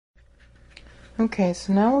Okay,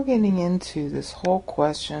 so now we're getting into this whole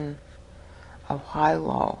question of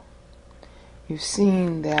high-low. You've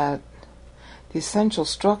seen that the essential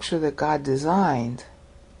structure that God designed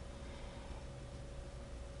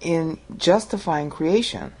in justifying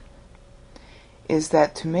creation is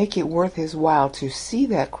that to make it worth his while to see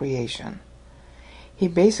that creation, he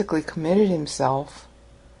basically committed himself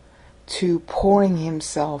to pouring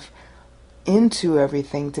himself into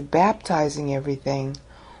everything, to baptizing everything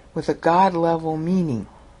with a God-level meaning.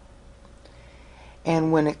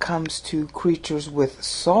 And when it comes to creatures with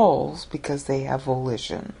souls, because they have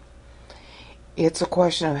volition, it's a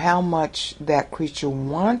question of how much that creature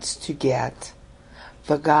wants to get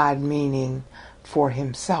the God meaning for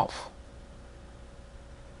himself.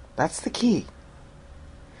 That's the key.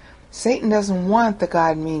 Satan doesn't want the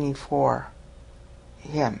God meaning for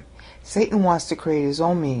him. Satan wants to create his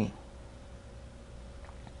own meaning.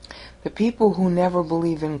 The people who never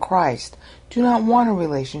believe in Christ do not want a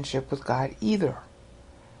relationship with God either.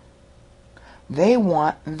 They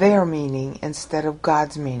want their meaning instead of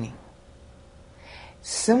God's meaning.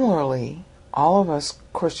 Similarly, all of us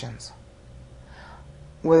Christians,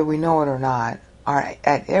 whether we know it or not, are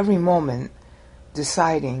at every moment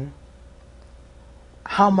deciding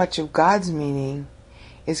how much of God's meaning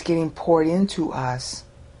is getting poured into us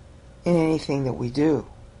in anything that we do.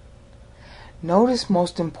 Notice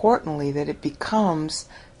most importantly that it becomes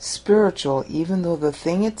spiritual, even though the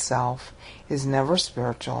thing itself is never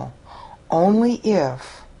spiritual, only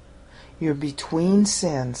if you're between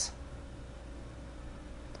sins.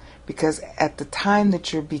 Because at the time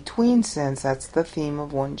that you're between sins, that's the theme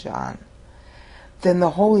of 1 John, then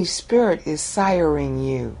the Holy Spirit is siring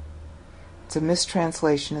you. It's a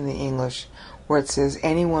mistranslation in the English where it says,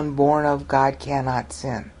 anyone born of God cannot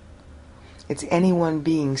sin. It's anyone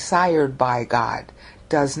being sired by God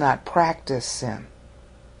does not practice sin.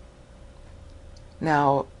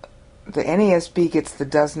 Now, the NASB gets the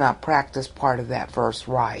does not practice part of that verse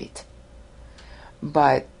right.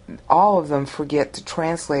 But all of them forget to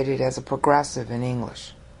translate it as a progressive in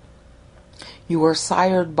English. You are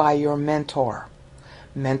sired by your mentor.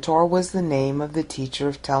 Mentor was the name of the teacher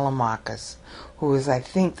of Telemachus, who was, I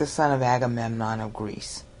think, the son of Agamemnon of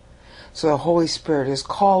Greece. So the Holy Spirit is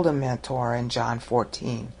called a mentor in John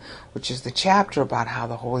 14, which is the chapter about how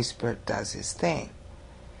the Holy Spirit does his thing.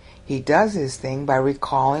 He does his thing by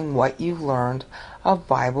recalling what you've learned of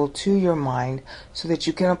Bible to your mind so that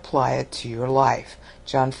you can apply it to your life.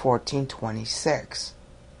 John 14:26.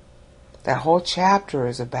 That whole chapter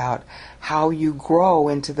is about how you grow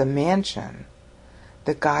into the mansion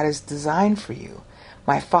that God has designed for you.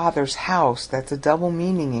 My Father's house, that's a double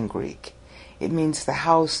meaning in Greek. It means the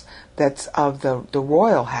house that's of the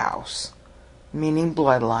royal house, meaning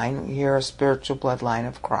bloodline. Here, a spiritual bloodline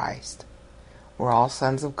of Christ. We're all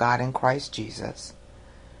sons of God in Christ Jesus.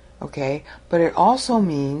 Okay? But it also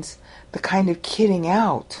means the kind of kidding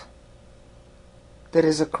out that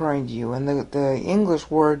is occurring to you. And the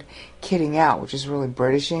English word kidding out, which is really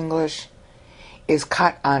British English, is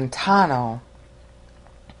katantanw.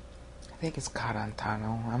 I think it's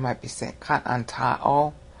katantanw. I might be saying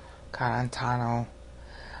katantanw. Katantanw.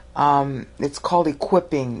 It's called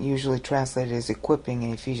equipping, usually translated as equipping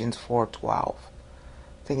in Ephesians 4:12.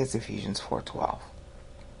 I think it's Ephesians 4:12.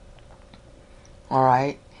 All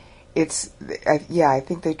right. I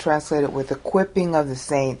think they translate it with equipping of the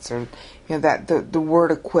saints, or that the word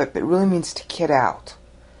equip. It really means to kit out.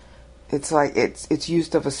 It's like it's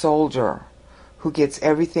used of a soldier who gets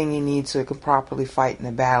everything he needs so he can properly fight in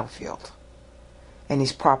the battlefield, and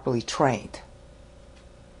he's properly trained.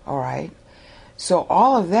 All right. So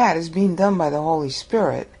all of that is being done by the Holy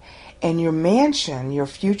Spirit, and your mansion, your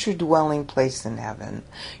future dwelling place in heaven,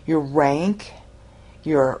 your rank,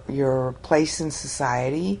 your place in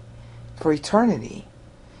society for eternity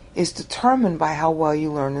is determined by how well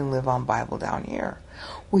you learn and live on Bible down here.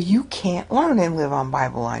 Well, you can't learn and live on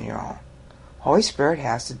Bible on your own. Holy Spirit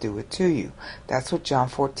has to do it to you. That's what John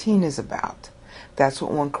 14 is about. That's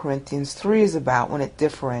what 1 Corinthians 3 is about when it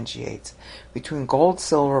differentiates between gold,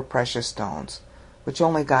 silver, precious stones, which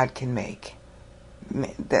only God can make.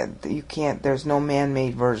 There's no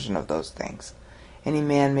man-made version of those things. Any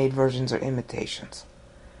man-made versions are imitations.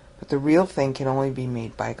 But the real thing can only be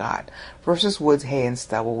made by God. Versus woods, hay, and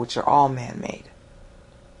stubble, which are all man-made.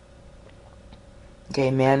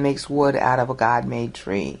 Okay, man makes wood out of a God-made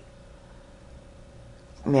tree.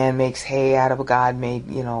 Man makes hay out of a God-made,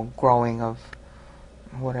 growing of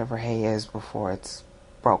whatever hay is before it's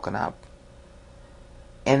broken up.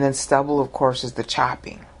 And then stubble, of course, is the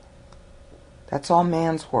chopping. That's all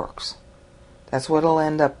man's works. That's what it'll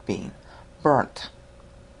end up being. Burnt.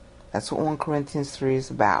 That's what 1 Corinthians 3 is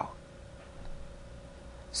about.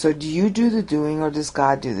 So do you do the doing or does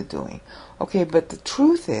God do the doing? Okay, but the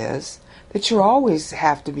truth is that you always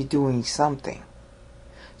have to be doing something.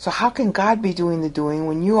 So how can God be doing the doing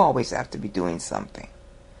when you always have to be doing something?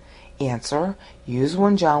 Answer, use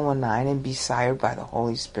 1 John 1:9 and be sired by the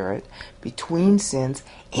Holy Spirit. Between sins,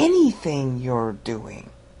 anything you're doing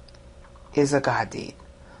is a God deed.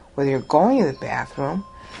 Whether you're going to the bathroom,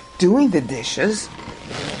 doing the dishes,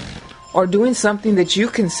 or doing something that you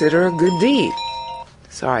consider a good deed.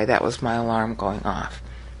 Sorry, that was my alarm going off.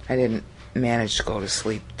 I didn't manage to go to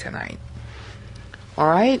sleep tonight.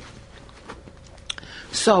 Alright?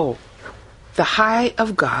 So, the high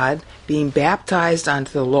of God, being baptized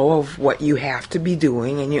onto the low of what you have to be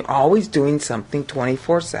doing, and you're always doing something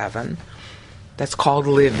 24/7, that's called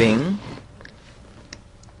living.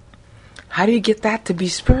 How do you get that to be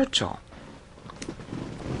spiritual?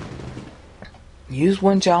 Use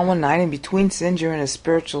 1 John 1:9, and between sins you're in a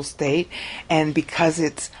spiritual state, and because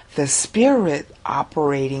it's the Spirit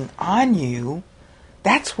operating on you,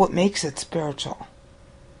 that's what makes it spiritual.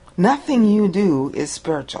 Nothing you do is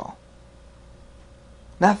spiritual.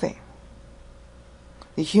 Nothing.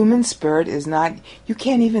 The human spirit is not, you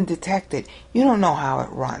can't even detect it. You don't know how it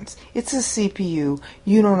runs. It's a CPU.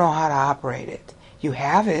 You don't know how to operate it. You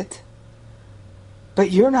have it,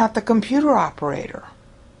 but you're not the computer operator.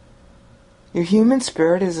 Your human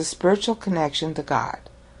spirit is a spiritual connection to God.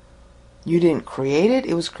 You didn't create it.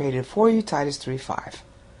 It was created for you, Titus 3:5.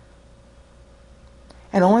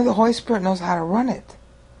 And only the Holy Spirit knows how to run it.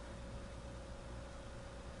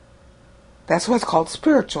 That's what's called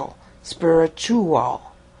spiritual.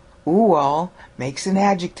 Spiritual. Ual makes an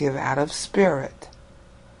adjective out of spirit,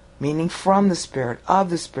 meaning from the Spirit, of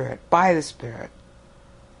the Spirit, by the Spirit,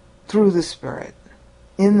 through the Spirit,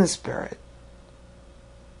 in the Spirit.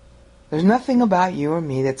 There's nothing about you or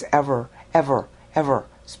me that's ever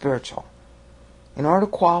spiritual. In order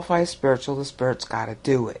to qualify as spiritual, the Spirit's got to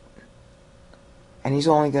do it. And He's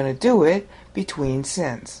only going to do it between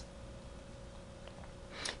sins.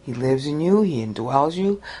 He lives in you, He indwells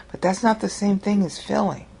you, but that's not the same thing as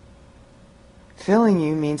filling. Filling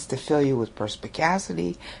you means to fill you with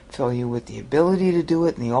perspicacity, fill you with the ability to do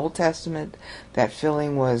it. In the Old Testament, that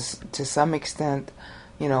filling was to some extent,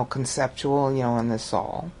 conceptual, in the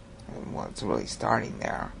soul. Well, it's really starting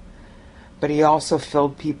there. But He also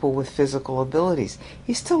filled people with physical abilities.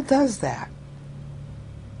 He still does that.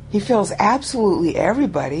 He fills absolutely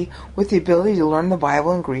everybody with the ability to learn the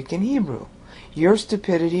Bible in Greek and Hebrew. Your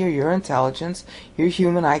stupidity or your intelligence, your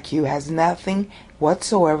human IQ has nothing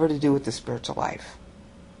whatsoever to do with the spiritual life.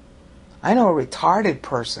 I know a retarded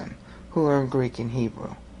person who learned Greek and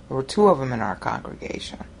Hebrew. There were 2 of them in our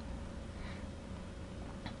congregation.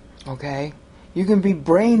 Okay? You can be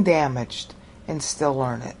brain damaged and still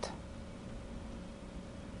learn it.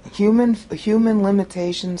 Human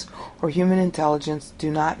limitations or human intelligence do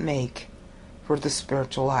not make for the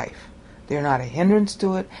spiritual life. They're not a hindrance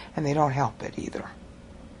to it, and they don't help it either.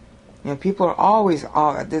 People are always,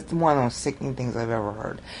 this is one of the most sickening things I've ever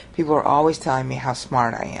heard. People are always telling me how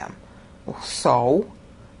smart I am. Well, so?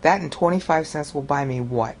 That and 25 cents will buy me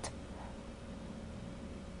what?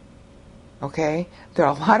 Okay? There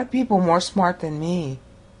are a lot of people more smart than me,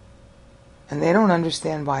 and they don't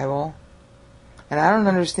understand Bible. And I don't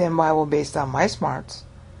understand Bible based on my smarts.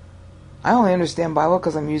 I only understand Bible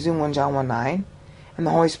because I'm using 1 John 1:9, and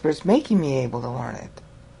the Holy Spirit's making me able to learn it.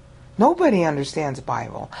 Nobody understands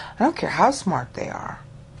Bible. I don't care how smart they are.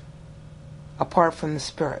 Apart from the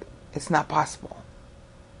Spirit. It's not possible.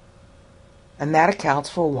 And that accounts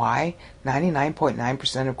for why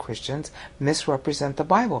 99.9% of Christians misrepresent the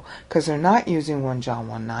Bible. Because they're not using 1 John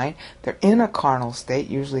 1:9. They're in a carnal state,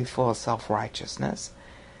 usually full of self-righteousness.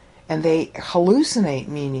 And they hallucinate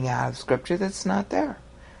meaning out of Scripture that's not there.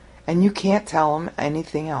 And you can't tell them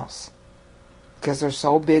anything else. Because they're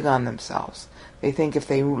so big on themselves. They think if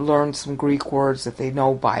they learn some Greek words that they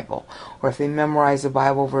know Bible. Or if they memorize a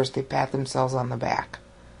Bible verse, they pat themselves on the back.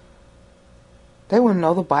 They wouldn't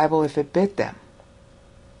know the Bible if it bit them.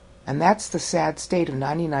 And that's the sad state of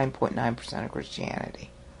 99.9% of Christianity.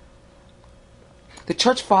 The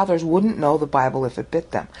church fathers wouldn't know the Bible if it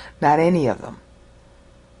bit them. Not any of them.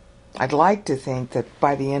 I'd like to think that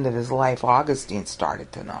by the end of his life, Augustine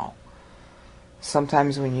started to know.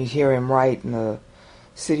 Sometimes when you hear him write in the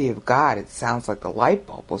City of God, it sounds like the light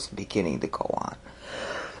bulb was beginning to go on.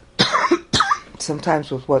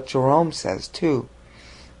 Sometimes with what Jerome says, too.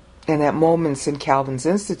 And at moments in Calvin's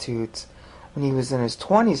Institutes, when he was in his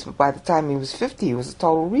 20s, but by the time he was 50, he was a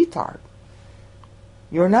total retard.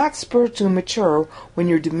 You're not spiritually mature when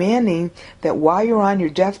you're demanding that while you're on your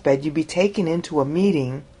deathbed, you be taken into a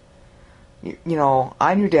meeting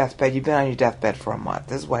on your deathbed, you've been on your deathbed for a month.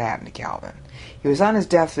 This is what happened to Calvin. He was on his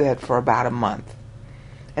deathbed for about a month.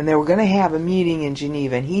 And they were going to have a meeting in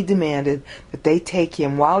Geneva, and he demanded that they take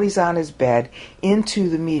him while he's on his bed into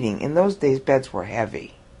the meeting. In those days, beds were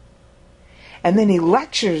heavy. And then he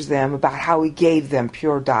lectures them about how he gave them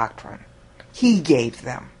pure doctrine. He gave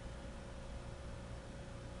them.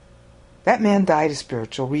 That man died a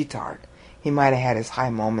spiritual retard. He might have had his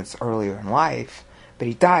high moments earlier in life, but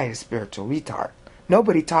he died a spiritual retard.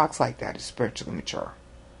 Nobody talks like that, is spiritually mature.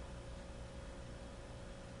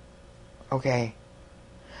 Okay?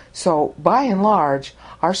 So, by and large,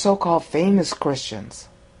 our so-called famous Christians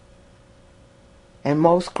and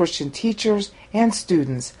most Christian teachers and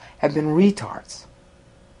students have been retards.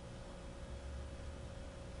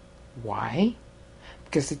 Why?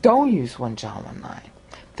 Because they don't use 1 John 1:9.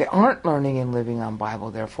 They aren't learning and living on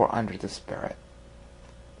Bible, therefore under the Spirit.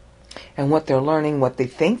 And what they're learning, what they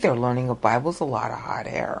think they're learning of Bible is a lot of hot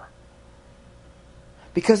air.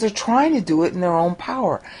 Because they're trying to do it in their own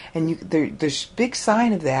power. And the big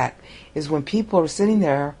sign of that is when people are sitting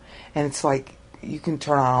there, and it's like you can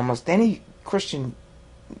turn on almost any Christian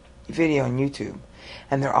video on YouTube,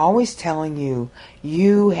 and they're always telling you,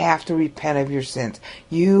 you have to repent of your sins.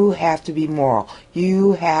 You have to be moral.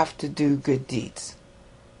 You have to do good deeds.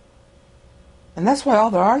 And that's why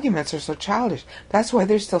all their arguments are so childish. That's why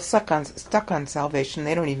they're still stuck on salvation.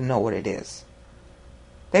 They don't even know what it is.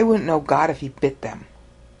 They wouldn't know God if He bit them.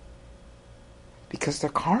 Because they're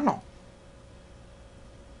carnal.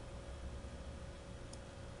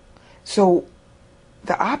 So,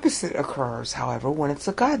 the opposite occurs, however, when it's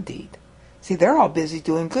a God deed. See, they're all busy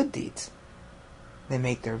doing good deeds. They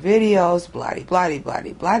make their videos,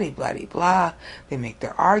 blah-de-blah-de-blah-de-blah-de-blah. They make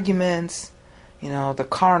their arguments. The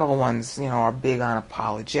carnal ones, are big on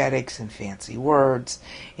apologetics and fancy words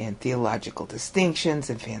and theological distinctions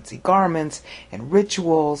and fancy garments and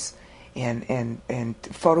rituals and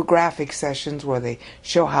photographic sessions where they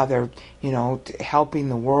show how they're, helping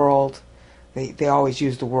the world. They always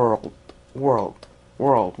use the world.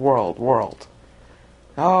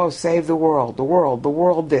 Oh, save the world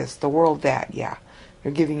this, the world that. Yeah,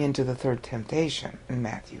 they're giving into the third temptation in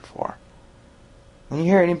Matthew 4. When you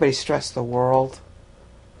hear anybody stress the world,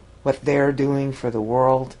 what they're doing for the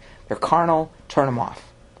world, they're carnal, turn them off.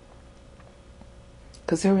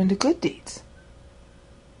 Because they're into good deeds.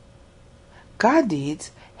 God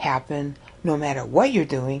deeds happen no matter what you're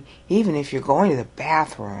doing, even if you're going to the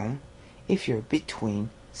bathroom, if you're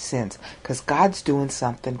between sins. Because God's doing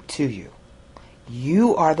something to you.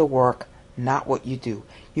 You are the work, not what you do.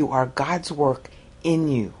 You are God's work in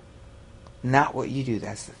you, not what you do.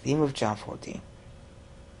 That's the theme of John 14.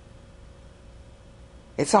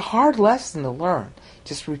 It's a hard lesson to learn.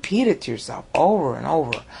 Just repeat it to yourself over and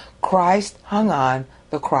over. Christ hung on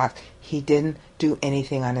the cross. He didn't do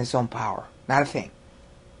anything on His own power. Not a thing.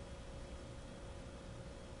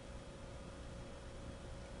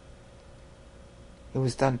 It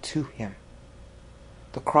was done to Him.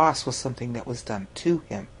 The cross was something that was done to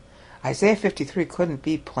Him. Isaiah 53 couldn't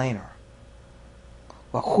be plainer.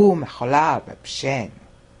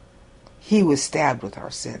 He was stabbed with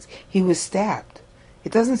our sins. He was stabbed.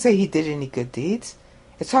 It doesn't say He did any good deeds.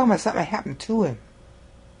 It's talking about something that happened to Him.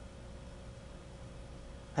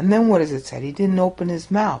 And then what does it say? He didn't open His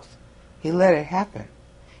mouth. He let it happen.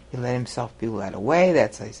 He let Himself be led away.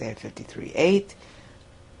 That's Isaiah 53:8.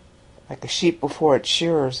 Like a sheep before its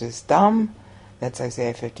shearers is dumb. That's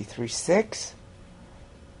Isaiah 53:6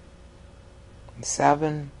 and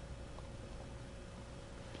 7.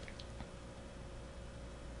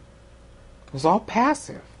 It was all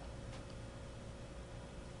passive.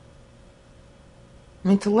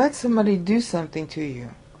 To let somebody do something to you.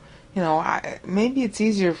 Maybe it's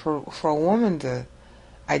easier for a woman to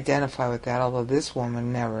identify with that, although this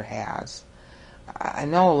woman never has. I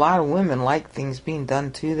know a lot of women like things being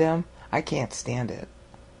done to them. I can't stand it.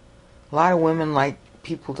 A lot of women like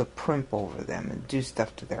people to primp over them and do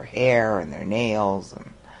stuff to their hair and their nails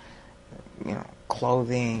and,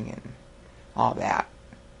 clothing and all that.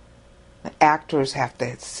 The actors have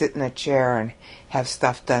to sit in a chair and have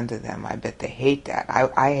stuff done to them. I bet they hate that.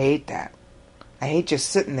 I hate that. I hate just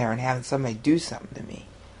sitting there and having somebody do something to me.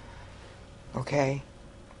 Okay?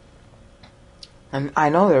 And I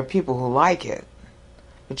know there are people who like it.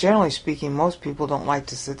 But generally speaking, most people don't like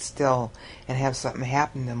to sit still and have something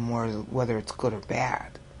happen to them, whether it's good or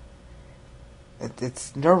bad.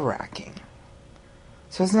 It's nerve-wracking.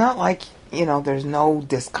 So it's not like, there's no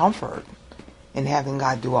discomfort in having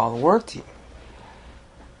God do all the work to you.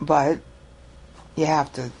 But you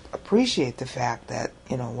have to appreciate the fact that,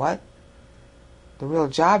 the real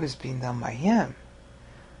job is being done by Him.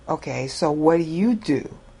 Okay, so what do?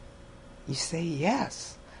 You say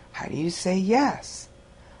yes. How do you say yes?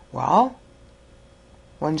 Well,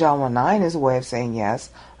 1 John 1:9 is a way of saying yes.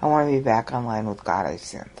 I want to be back online with God. I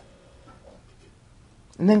sinned.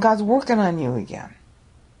 And then God's working on you again.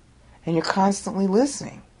 And you're constantly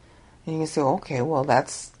listening. And you can say, okay, well,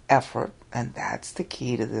 that's effort. And that's the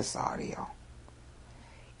key to this audio.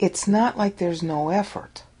 It's not like there's no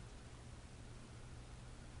effort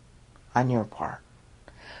on your part.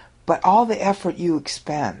 But all the effort you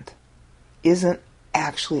expend isn't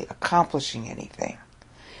actually accomplishing anything.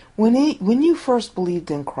 When you first believed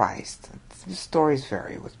in Christ, the stories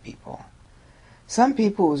vary with people. Some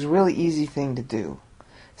people it was a really easy thing to do.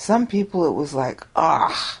 Some people it was like,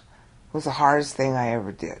 it was the hardest thing I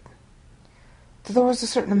ever did. So there was a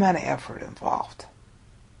certain amount of effort involved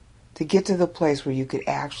to get to the place where you could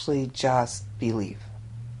actually just believe.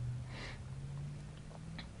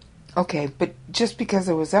 Okay, but just because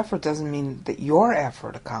there was effort doesn't mean that your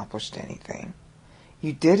effort accomplished anything.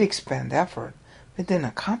 You did expend effort, but didn't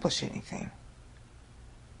accomplish anything.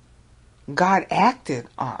 God acted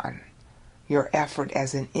on your effort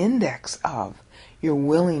as an index of your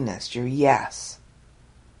willingness, your yes.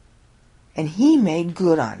 And He made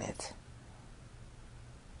good on it.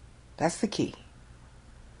 That's the key.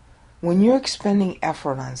 When you're expending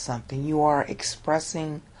effort on something, you are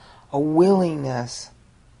expressing a willingness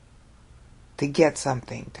to get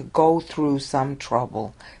something, to go through some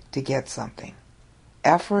trouble to get something.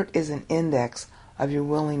 Effort is an index of your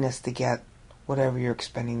willingness to get whatever you're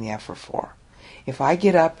expending the effort for. If I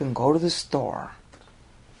get up and go to the store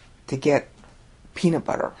to get peanut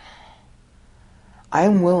butter, I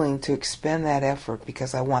am willing to expend that effort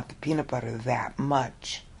because I want the peanut butter that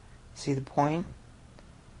much. See the point?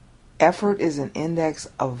 Effort is an index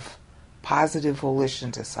of positive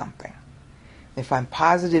volition to something. If I'm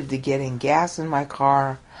positive to getting gas in my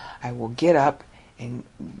car, I will get up and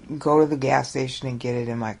go to the gas station and get it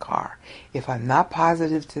in my car. If I'm not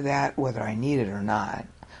positive to that, whether I need it or not,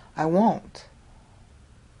 I won't.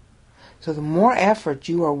 So the more effort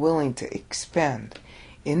you are willing to expend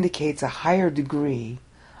indicates a higher degree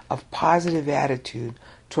of positive attitude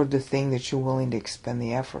toward the thing that you're willing to expend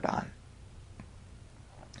the effort on.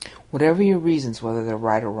 Whatever your reasons, whether they're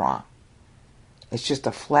right or wrong, it's just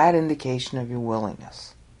a flat indication of your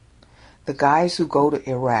willingness. The guys who go to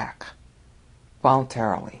Iraq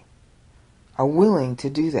voluntarily are willing to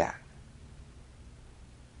do that.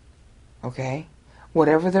 Okay?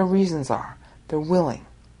 Whatever their reasons are, they're willing.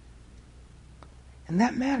 And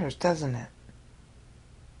that matters, doesn't it?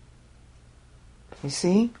 You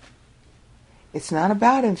see? It's not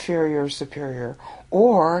about inferior or superior,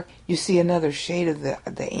 or you see another shade of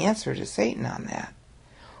the answer to Satan on that.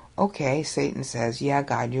 Okay, Satan says, yeah,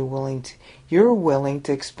 God, you're willing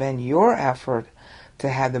to expend your effort to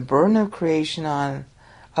have the burden of creation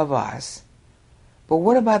of us. But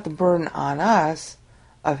what about the burden on us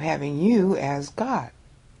of having you as God?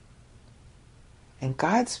 And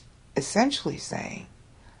God's essentially saying,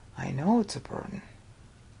 I know it's a burden.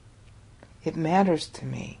 It matters to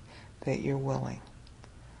me that you're willing.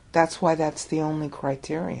 That's why that's the only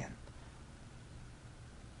criterion.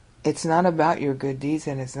 It's not about your good deeds,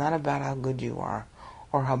 and it's not about how good you are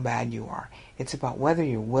or how bad you are. It's about whether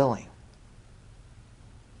you're willing.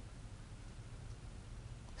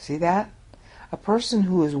 See that? A person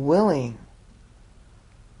who is willing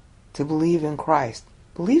to believe in Christ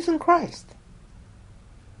believes in Christ.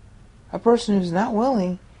 A person who's not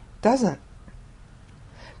willing doesn't.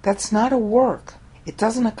 That's not a work. It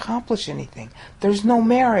doesn't accomplish anything. There's no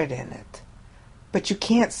merit in it. But you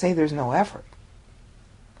can't say there's no effort.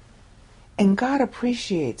 And God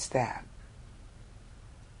appreciates that.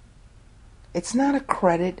 It's not a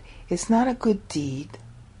credit. It's not a good deed.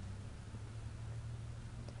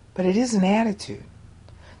 But it is an attitude.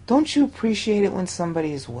 Don't you appreciate it when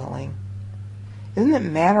somebody is willing? Doesn't it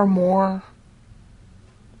matter more?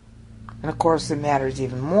 And of course it matters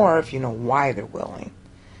even more if you know why they're willing.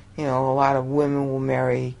 You know, a lot of women will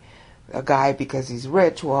marry a guy because he's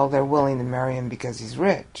rich. Well, they're willing to marry him because he's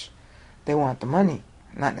rich. They want the money,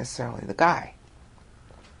 not necessarily the guy.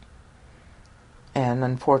 And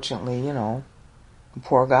unfortunately, you know, the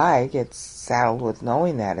poor guy gets saddled with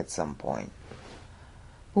knowing that at some point.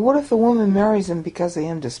 But what if the woman marries him because of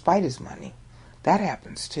him despite his money? That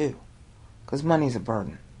happens too. Because money's a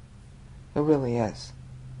burden. It really is.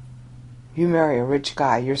 If you marry a rich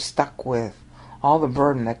guy, you're stuck with all the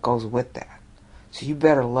burden that goes with that. So you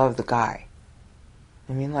better love the guy.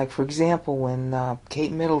 I mean, like, for example, when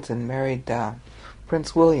Kate Middleton married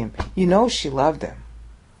Prince William, you know she loved him.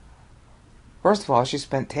 First of all, she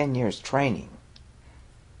spent 10 years training.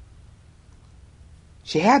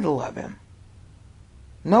 She had to love him.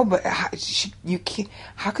 No, but you can't.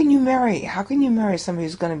 How can you marry somebody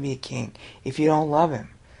who's going to be a king if you don't love him?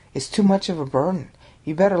 It's too much of a burden.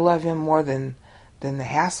 You better love him more than the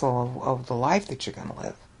hassle of the life that you're going to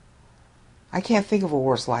live. I can't think of a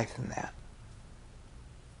worse life than that.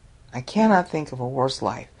 I cannot think of a worse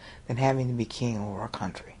life than having to be king over a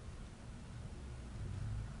country.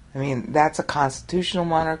 I mean, that's a constitutional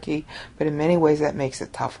monarchy, but in many ways that makes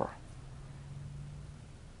it tougher.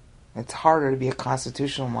 It's harder to be a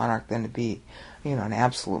constitutional monarch than to be, an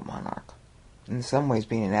absolute monarch. In some ways,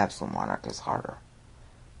 being an absolute monarch is harder.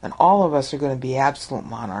 And all of us are going to be absolute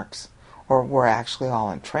monarchs, or we're actually all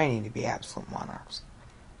in training to be absolute monarchs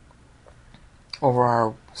over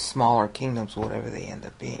our smaller kingdoms, whatever they end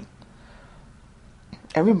up being.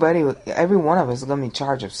 Every one of us is going to be in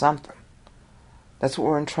charge of something. That's what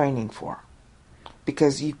we're in training for.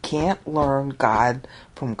 Because you can't learn God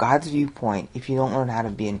from God's viewpoint if you don't learn how to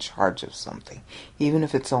be in charge of something, even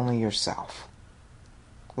if it's only yourself.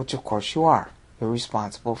 Which of course you are. You're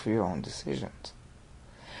responsible for your own decisions.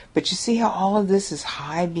 But you see how all of this is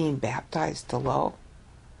high being baptized to low?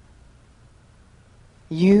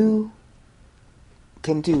 You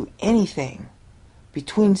can do anything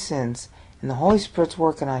between sins and the Holy Spirit's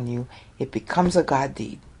working on you. It becomes a God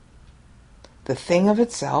deed. The thing of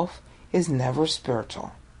itself is never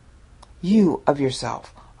spiritual. You of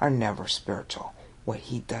yourself are never spiritual. What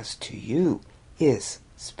he does to you is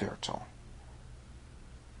spiritual.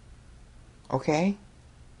 Okay?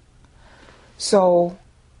 So,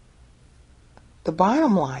 the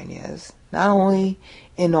bottom line is, not only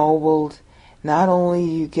ennobled, not only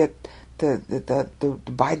you get the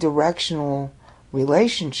bidirectional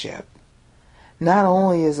relationship, not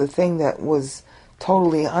only is a thing that was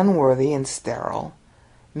totally unworthy and sterile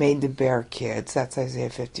made to bear kids, that's Isaiah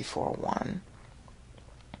 54:1,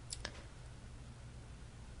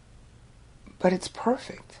 but it's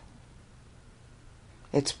perfect.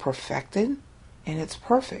 It's perfected and it's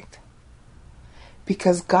perfect.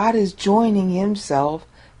 Because God is joining himself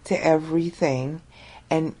to everything,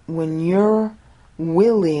 and when you're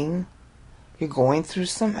willing, you're going through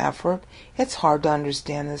some effort. It's hard to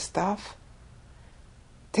understand this stuff.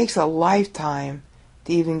 It takes a lifetime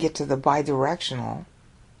to even get to the bidirectional.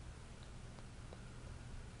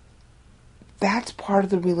 That's part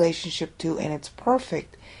of the relationship too, and it's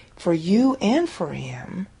perfect for you and for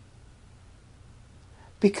him.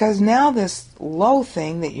 Because now this low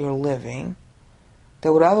thing that you're living,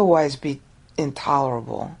 that would otherwise be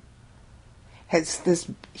intolerable, has this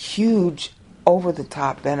huge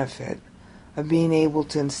over-the-top benefit of being able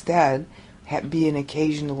to instead be an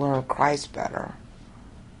occasion to learn Christ better.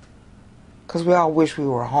 Because we all wish we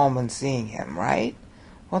were home and seeing him, right?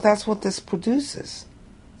 Well, that's what this produces.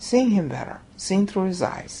 Seeing him better. Seeing through his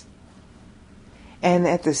eyes. And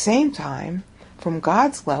at the same time, from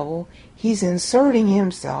God's level, he's inserting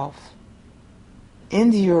himself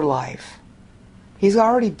into your life. He's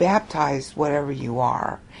already baptized whatever you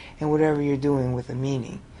are and whatever you're doing with a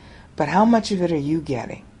meaning. But how much of it are you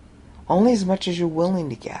getting? Only as much as you're willing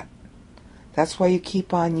to get. That's why you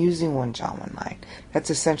keep on using 1 John 1:9. That's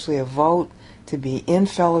essentially a vote to be in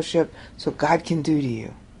fellowship so God can do to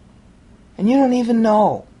you. And you don't even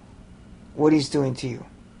know what he's doing to you.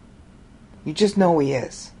 You just know he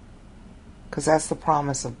is. Because that's the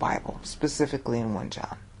promise of Bible, specifically in 1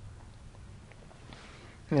 John.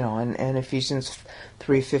 And Ephesians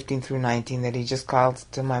 3:15 through 19 that he just called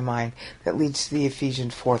to my mind, that leads to the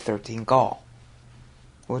Ephesians 4:13 goal,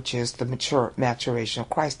 which is the maturation of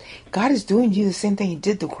Christ. God is doing to you the same thing he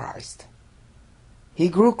did to Christ. He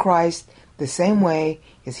grew Christ the same way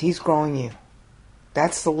as he's growing you.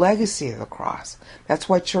 That's the legacy of the cross. That's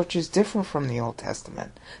why church is different from the Old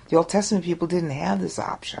Testament. The Old Testament people didn't have this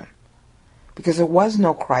option because there was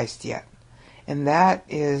no Christ yet. And that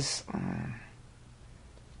is...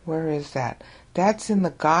 where is that? That's in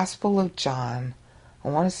the Gospel of John. I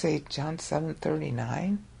want to say John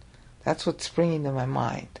 7:39. That's what's springing to my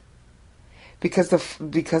mind. Because the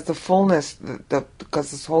fullness,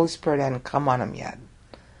 because the Holy Spirit hadn't come on him yet.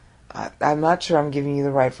 I'm not sure I'm giving you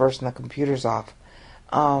the right verse and the computer's off.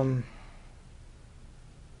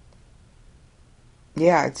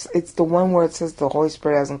 Yeah, it's the one where it says the Holy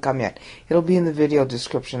Spirit hasn't come yet. It'll be in the video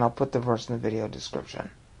description. I'll put the verse in the video description.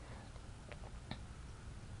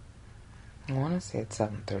 I want to say it's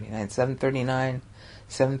 7:39. 7:39,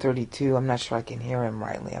 7:32. I'm not sure I can hear him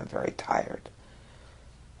rightly. I'm very tired.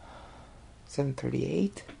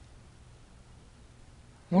 7:38.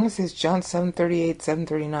 I want to say it's John 7:38,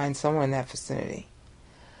 7:39, somewhere in that vicinity.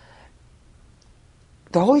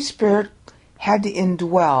 The Holy Spirit had to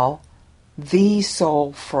indwell the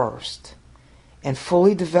soul first. and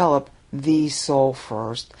fully develop the soul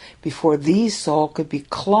first before the soul could be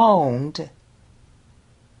cloned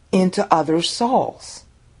into other souls.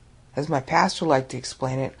 As my pastor liked to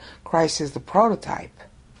explain it, Christ is the prototype.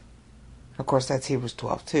 Of course, that's Hebrews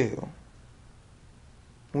 12 too.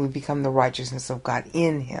 We become the righteousness of God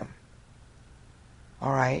in him.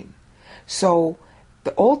 All right? So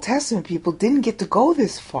the Old Testament people didn't get to go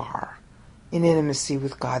this far in intimacy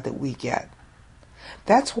with God that we get.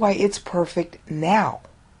 That's why it's perfect now.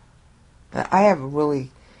 I have a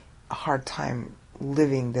really hard time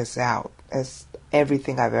living this out, as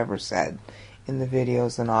everything I've ever said in the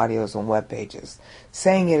videos and audios and web pages.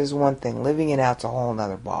 Saying it is one thing, living it out's a whole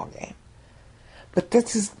other ballgame. But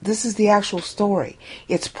this is the actual story.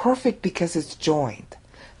 It's perfect because it's joined.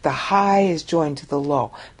 The high is joined to the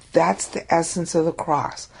low. That's the essence of the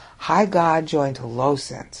cross. High God joined to low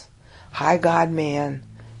sense. High God man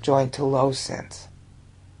joined to low sense.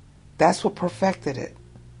 That's what perfected it.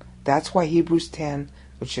 That's why Hebrews 10,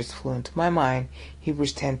 which just flew into my mind,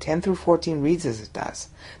 Hebrews 10 through 14 reads as it does.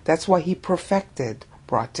 That's why he perfected,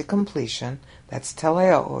 brought to completion, that's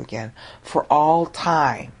teleo again, for all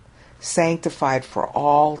time, sanctified for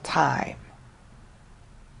all time.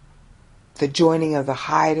 The joining of the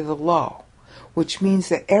high to the low, which means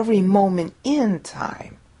that every moment in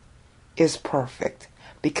time is perfect,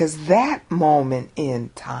 because that moment in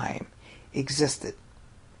time existed.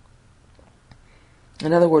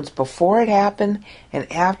 In other words, before it happened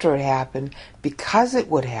and after it happened, because it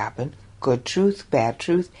would happen, good truth, bad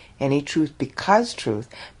truth, any truth, because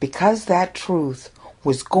that truth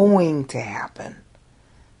was going to happen,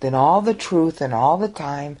 then all the truth and all the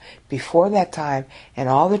time before that time and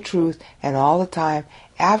all the truth and all the time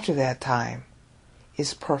after that time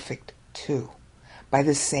is perfect too, by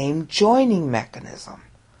the same joining mechanism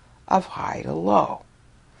of high to low.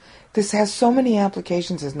 This has so many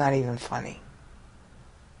applications, it's not even funny.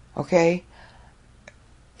 Okay?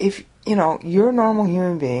 If, you're a normal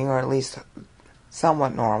human being, or at least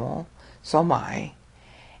somewhat normal, so am I,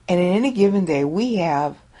 and in any given day we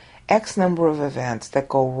have X number of events that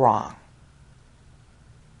go wrong.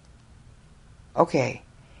 Okay,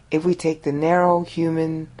 if we take the narrow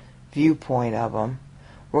human viewpoint of them,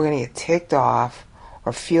 we're going to get ticked off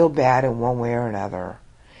or feel bad in one way or another,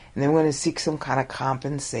 and then we're going to seek some kind of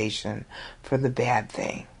compensation for the bad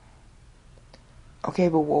thing. Okay,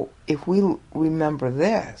 but if we remember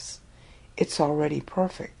this, it's already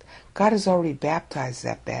perfect. God has already baptized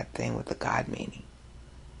that bad thing with the God meaning.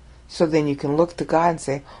 So then you can look to God and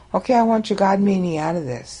say, okay, I want your God meaning out of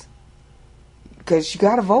this. Because you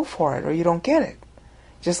got to vote for it or you don't get it.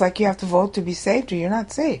 Just like you have to vote to be saved or you're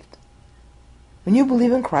not saved. When you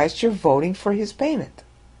believe in Christ, you're voting for his payment.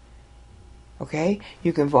 Okay?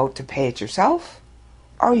 You can vote to pay it yourself,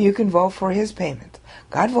 or you can vote for his payment.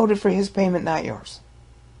 God voted for his payment, not yours.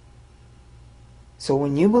 So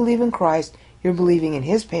when you believe in Christ, you're believing in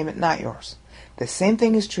his payment, not yours. The same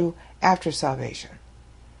thing is true after salvation.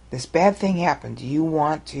 This bad thing happened. Do you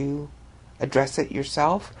want to address it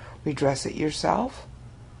yourself, redress it yourself,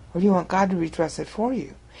 or do you want God to redress it for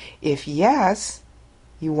you? If yes,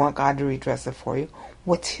 you want God to redress it for you,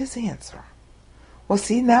 what's his answer? Well,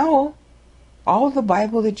 see, now all of the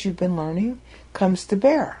Bible that you've been learning comes to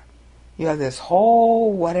bear. You have this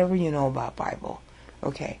whole whatever you know about Bible.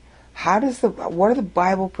 Okay, what are the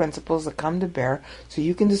Bible principles that come to bear so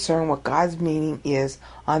you can discern what God's meaning is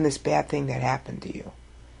on this bad thing that happened to you?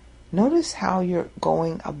 Notice how you're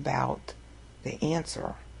going about the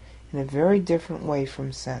answer in a very different way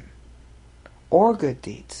from sin or good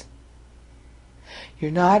deeds.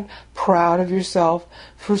 You're not proud of yourself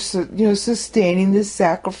for sustaining the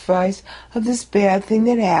sacrifice of this bad thing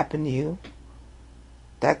that happened to you.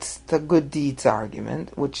 That's the good deeds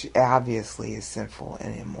argument, which obviously is sinful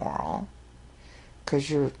and immoral. Because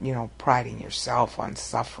you're, priding yourself on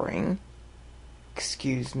suffering.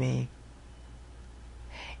 Excuse me.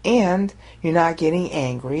 And you're not getting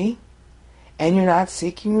angry. And you're not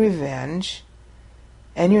seeking revenge.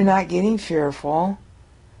 And you're not getting fearful.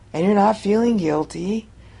 And you're not feeling guilty.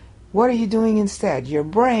 What are you doing instead? Your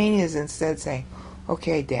brain is instead saying,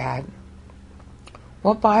 okay, Dad,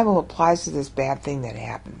 what Bible applies to this bad thing that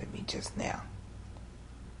happened to me just now?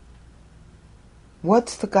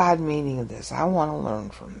 What's the God meaning of this? I want to learn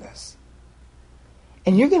from this.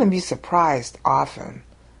 And you're going to be surprised often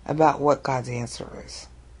about what God's answer is.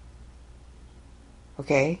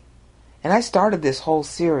 Okay? And I started this whole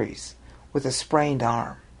series with a sprained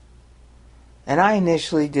arm. And I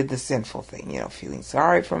initially did the sinful thing, feeling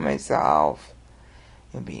sorry for myself,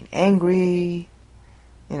 being angry,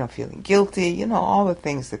 feeling guilty, all the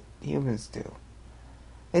things that humans do.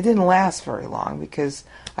 It didn't last very long because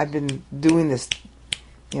I've been doing this,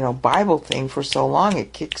 Bible thing for so long,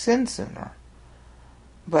 it kicks in sooner.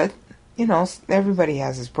 But, everybody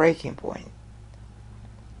has his breaking point.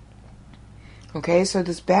 Okay, so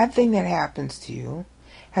this bad thing that happens to you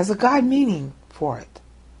has a God meaning for it.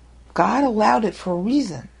 God allowed it for a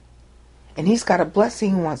reason. And He's got a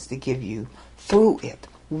blessing He wants to give you through it,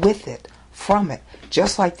 with it, from it,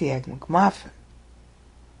 just like the Egg McMuffin.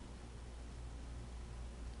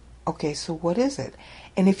 Okay, so what is it?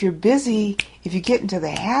 And if you're busy, if you get into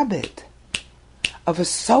the habit of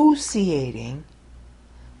associating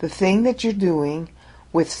the thing that you're doing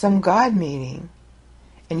with some God meaning,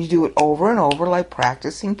 and you do it over and over like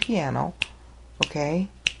practicing piano, okay?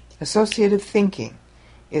 Associative thinking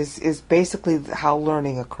is basically how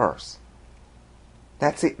learning occurs.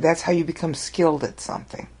 That's it. That's how you become skilled at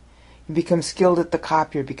something. You become skilled at the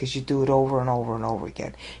copier because you do it over and over and over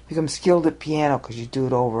again. You become skilled at piano because you do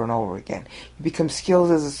it over and over again. You become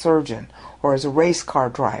skilled as a surgeon, or as a race car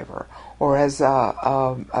driver, or as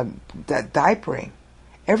diapering.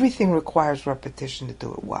 Everything requires repetition to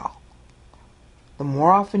do it well. The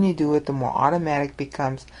more often you do it, the more automatic it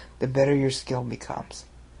becomes, the better your skill becomes.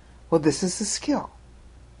 Well, this is a skill.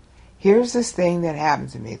 Here's this thing that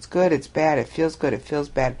happens to me. It's good, it's bad, it feels good, it feels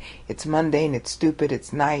bad. It's mundane, it's stupid,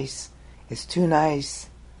 it's nice, it's too nice.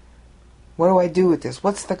 What do I do with this?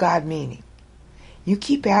 What's the God meaning? You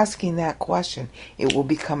keep asking that question. It will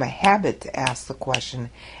become a habit to ask the question,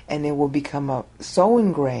 and it will become so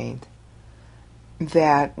ingrained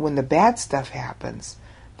that when the bad stuff happens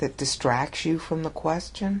that distracts you from the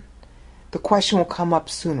question will come up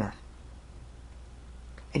sooner.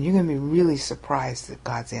 And you're going to be really surprised at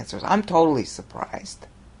God's answers. I'm totally surprised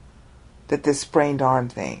that this sprained arm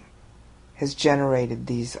thing has generated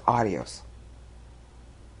these audios.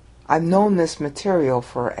 I've known this material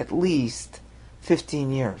for at least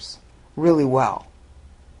 15 years, really well.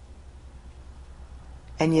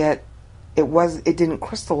 And yet, it didn't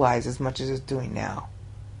crystallize as much as it's doing now.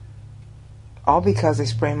 All because I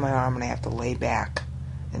sprained my arm and I have to lay back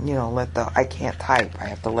and, I can't type. I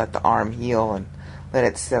have to let the arm heal and let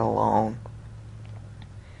it sit alone.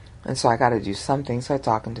 And so I got to do something, so I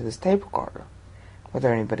talk into this tape recorder.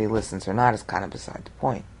 Whether anybody listens or not is kind of beside the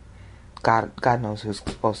point. God knows who's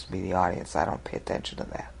supposed to be the audience. I don't pay attention to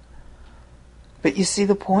that. But you see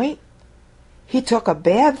the point? He took a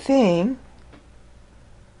bad thing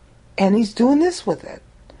and he's doing this with it.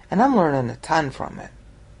 And I'm learning a ton from it.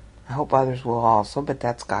 I hope others will also, but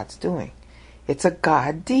that's God's doing. It's a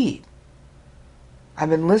God deed. I've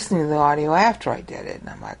been listening to the audio after I did it, and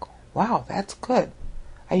I'm like, wow, that's good.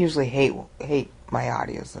 I usually hate my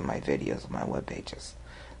audios and my videos and my web pages.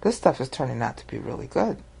 This stuff is turning out to be really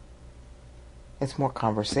good. It's more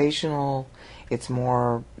conversational. It's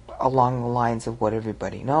more along the lines of what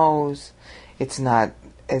everybody knows. It's not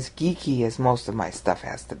as geeky as most of my stuff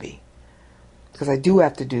has to be. Because I do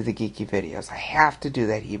have to do the geeky videos. I have to do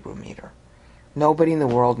that Hebrew meter. Nobody in the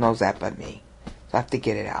world knows that but me. So I have to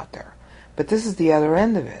get it out there. But this is the other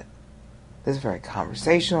end of it. This is very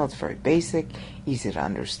conversational. It's very basic. Easy to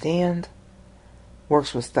understand.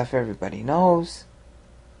 Works with stuff everybody knows.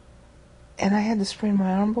 And I had to sprain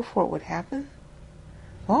my arm before it would happen.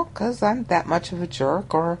 Well, because I'm that much of a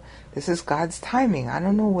jerk, or this is God's timing. I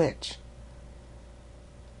don't know which.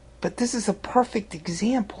 But this is a perfect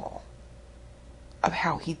example of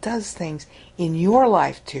how He does things in your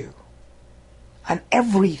life too. On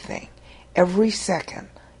everything. Every second.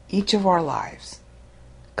 Each of our lives.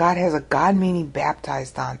 God has a God meaning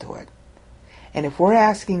baptized onto it. And if we're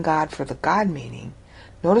asking God for the God meaning,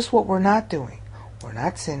 notice what we're not doing. We're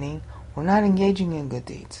not sinning. We're not engaging in good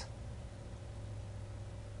deeds.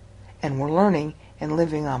 And we're learning and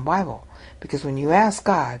living on Bible. Because when you ask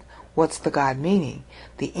God, what's the God meaning?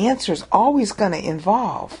 The answer is always going to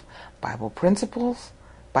involve Bible principles,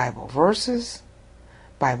 Bible verses,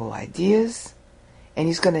 Bible ideas, and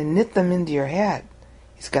He's going to knit them into your head.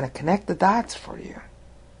 He's going to connect the dots for you.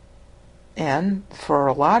 And for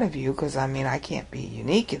a lot of you, because I can't be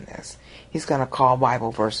unique in this, He's going to call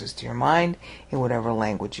Bible verses to your mind in whatever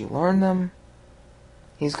language you learn them.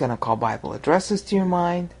 He's going to call Bible addresses to your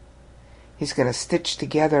mind. He's going to stitch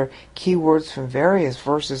together keywords from various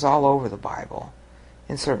verses all over the Bible,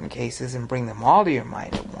 in certain cases, and bring them all to your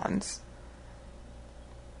mind at once.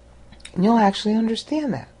 And you'll actually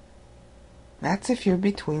understand that. That's if you're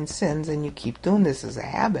between sins and you keep doing this as a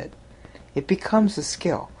habit. It becomes a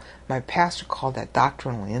skill. My pastor called that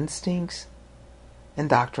doctrinal instincts and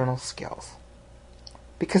doctrinal skills.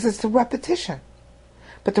 Because it's the repetition.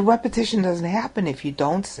 But the repetition doesn't happen if you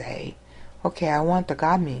don't say, okay, I want the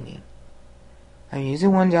God meaning. I'm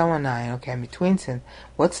using 1 John 1:9. Okay, I'm between sins.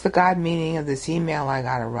 What's the God meaning of this email I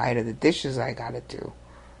gotta write or the dishes I gotta do?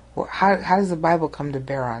 How does the Bible come to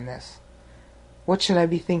bear on this? What should I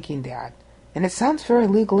be thinking, Dad? And it sounds very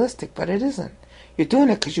legalistic, but it isn't. You're doing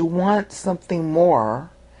it because you want something more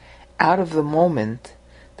out of the moment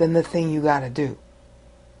than the thing you gotta do.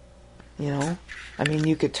 You know? I mean,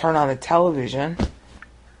 you could turn on the television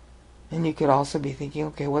and you could also be thinking,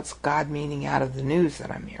 okay, what's God meaning out of the news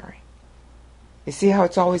that I'm hearing? You see how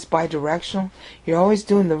it's always bi-directional? You're always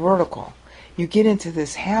doing the vertical. You get into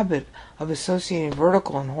this habit of associating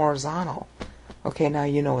vertical and horizontal. Okay, now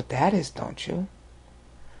you know what that is, don't you?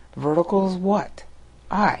 Vertical is what?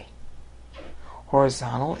 I.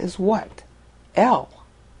 Horizontal is what? L.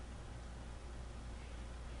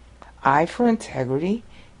 I for integrity,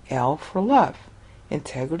 L for love.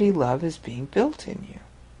 Integrity, love is being built in you.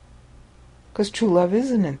 Because true love is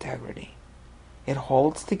an integrity. It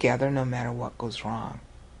holds together no matter what goes wrong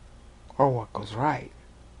or what goes right.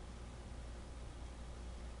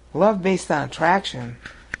 Love based on attraction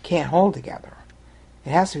can't hold together. It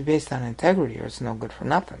has to be based on integrity or it's no good for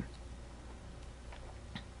nothing.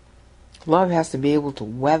 Love has to be able to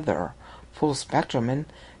weather full spectrum. And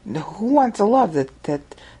who wants a love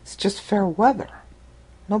that's just fair weather?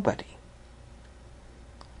 Nobody.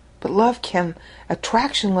 But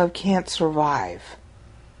attraction love can't survive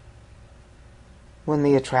when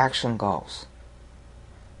the attraction goes.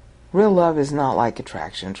 Real love is not like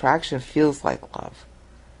attraction. Attraction feels like love.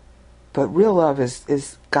 But real love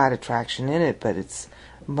is got attraction in it, but it's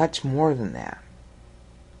much more than that.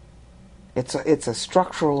 It's a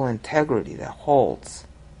structural integrity that holds.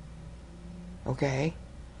 Okay?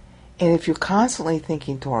 And if you're constantly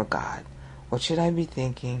thinking toward God, what should I be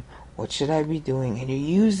thinking? What should I be doing? And you're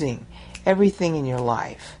using everything in your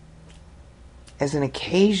life as an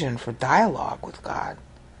occasion for dialogue with God,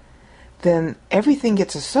 then everything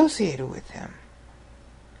gets associated with Him.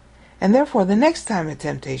 And therefore, the next time a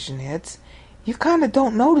temptation hits, you kind of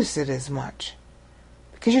don't notice it as much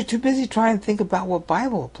because you're too busy trying to think about what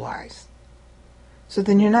Bible applies. So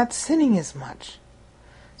then you're not sinning as much.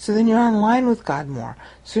 So then you're in line with God more.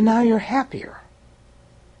 So now you're happier.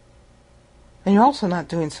 And you're also not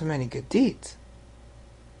doing so many good deeds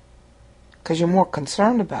because you're more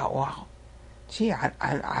concerned about, well, gee,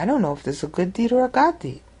 I don't know if this is a good deed or a God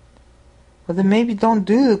deed. Well, then maybe don't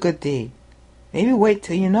do the good deed. Maybe wait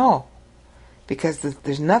till you know. Because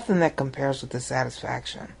there's nothing that compares with the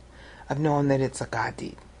satisfaction of knowing that it's a God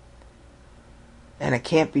deed. And it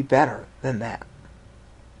can't be better than that.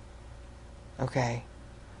 Okay?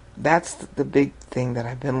 That's the big thing that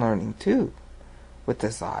I've been learning too with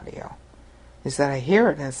this audio. Is that I hear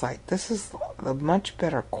it and it's like, this is a much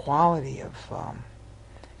better quality of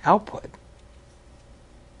output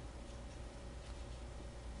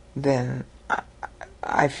than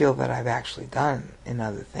I feel that I've actually done in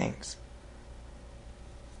other things.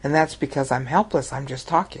 And that's because I'm helpless. I'm just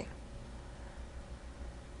talking.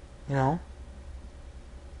 You know?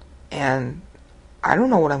 And I don't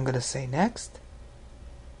know what I'm going to say next.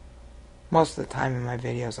 Most of the time in my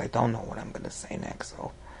videos, I don't know what I'm going to say next.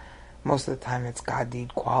 So most of the time it's God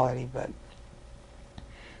deed quality. But,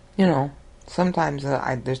 you know, sometimes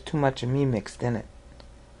there's too much of me mixed in it.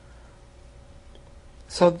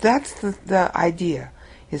 So that's the idea.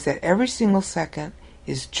 Is that every single second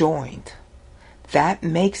is joined. That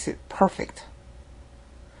makes it perfect.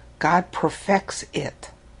 God perfects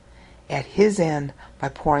it at His end by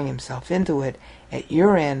pouring Himself into it, at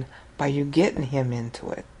your end by you getting Him into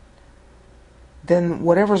it. Then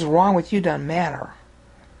whatever's wrong with you doesn't matter.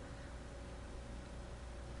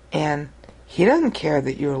 And He doesn't care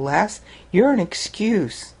that you're less. You're an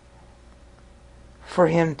excuse for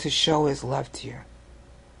Him to show His love to you.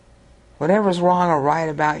 Whatever's wrong or right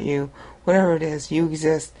about you, whatever it is, you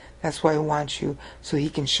exist. That's why He wants you, so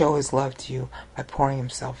He can show His love to you by pouring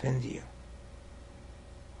Himself into you.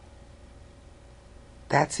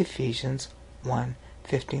 That's Ephesians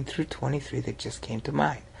 1:15 through 23 that just came to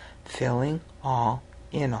mind. Filling all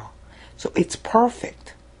in all. So it's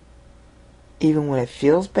perfect. Even when it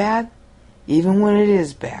feels bad, even when it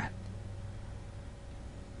is bad.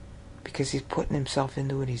 Because He's putting Himself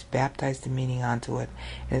into it. He's baptized the meaning onto it.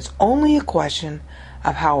 And it's only a question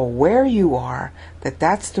of how aware you are that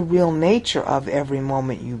that's the real nature of every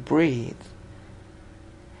moment you breathe.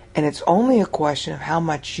 And it's only a question of how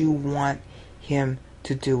much you want Him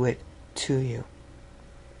to do it to you.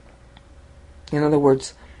 In other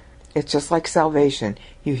words, it's just like salvation.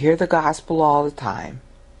 You hear the gospel all the time.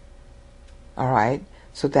 Alright?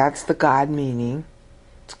 So that's the God meaning.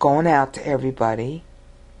 It's going out to everybody.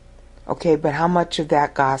 Okay, but how much of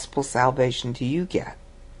that gospel salvation do you get?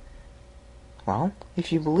 Well,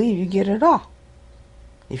 if you believe, you get it all.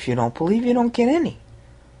 If you don't believe, you don't get any.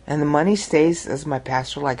 And the money stays, as my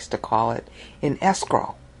pastor likes to call it, in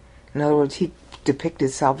escrow. In other words, he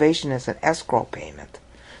depicted salvation as an escrow payment.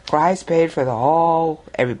 Christ paid for the whole,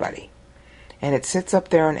 everybody. And it sits up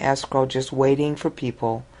there in escrow just waiting for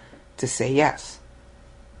people to say yes.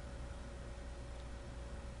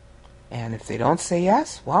 And if they don't say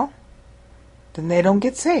yes, well, then they don't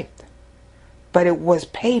get saved. But it was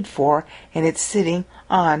paid for, and it's sitting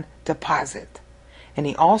on deposit. And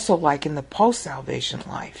he also likened the post-salvation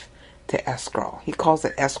life to escrow. He calls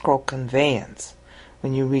it escrow conveyance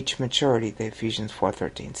when you reach maturity, the Ephesians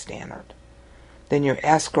 4:13 standard. Then your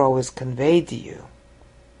escrow is conveyed to you,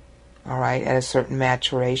 all right, at a certain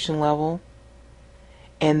maturation level.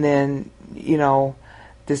 And then,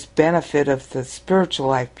 this benefit of the spiritual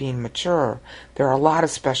life being mature, there are a lot of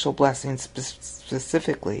special blessings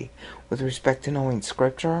specifically with respect to knowing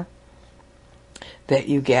Scripture that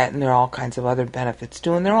you get, and there are all kinds of other benefits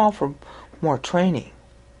too, and they're all for more training.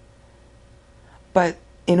 But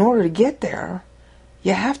in order to get there,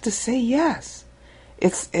 you have to say yes.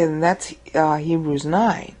 And that's Hebrews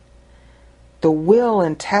 9. The will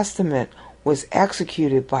and testament was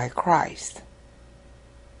executed by Christ.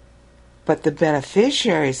 But the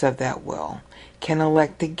beneficiaries of that will can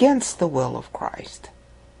elect against the will of Christ.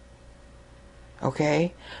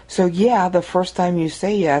 Okay? So the first time you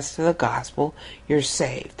say yes to the gospel, you're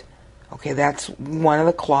saved. Okay, that's one of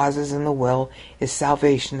the clauses in the will is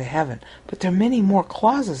salvation to heaven. But there are many more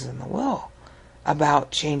clauses in the will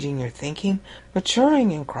about changing your thinking,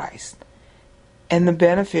 maturing in Christ. And the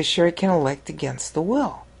beneficiary can elect against the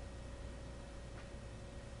will.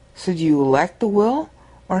 So do you elect the will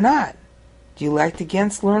or not? Do you elect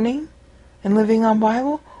against learning and living on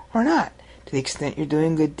Bible or not? To the extent you're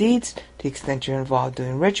doing good deeds, to the extent you're involved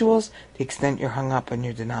doing rituals, to the extent you're hung up on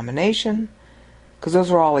your denomination. Because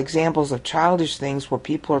those are all examples of childish things where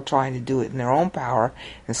people are trying to do it in their own power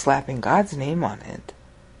and slapping God's name on it.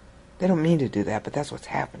 They don't mean to do that, but that's what's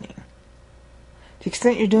happening. To the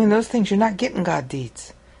extent you're doing those things, you're not getting God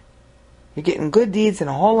deeds. You're getting good deeds and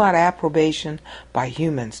a whole lot of approbation by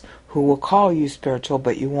humans who will call you spiritual,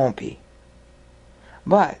 but you won't be.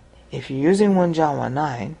 But if you're using 1 John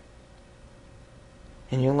 1:9,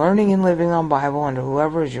 and you're learning and living on Bible under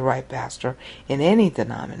whoever is your right pastor in any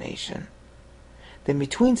denomination, then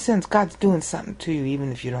between sins, God's doing something to you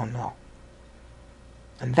even if you don't know.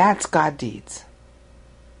 And that's God deeds.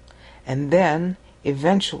 And then,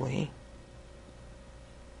 eventually,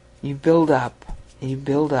 you build up, and you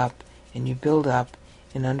build up, and you build up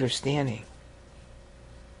in understanding.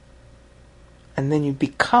 And then you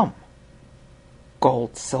become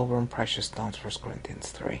gold, silver, and precious stones, 1 Corinthians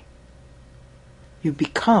 3. You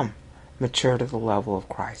become mature to the level of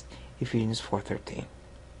Christ, Ephesians 4:13.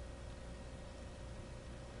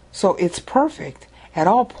 So it's perfect at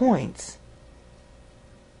all points.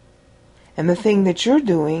 And the thing that you're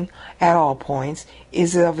doing at all points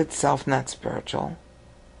is of itself not spiritual.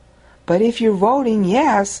 But if you're voting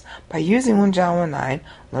yes by using 1 John 1:9,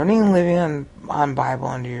 learning and living on Bible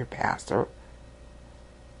under your pastor,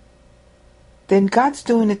 then God's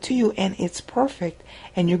doing it to you and it's perfect,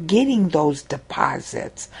 and you're getting those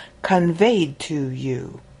deposits conveyed to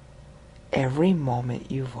you every moment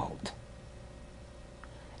you vote.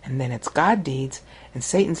 And then it's God deeds, and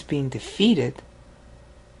Satan's being defeated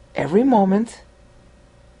every moment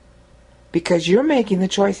because you're making the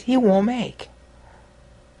choice he won't make.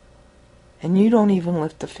 And you don't even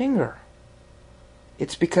lift a finger.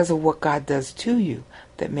 It's because of what God does to you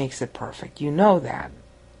that makes it perfect. You know that.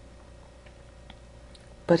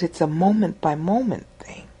 But it's a moment-by-moment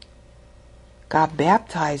thing. God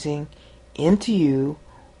baptizing into you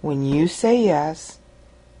when you say yes,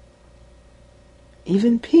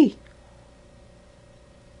 even P.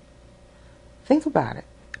 Think about it.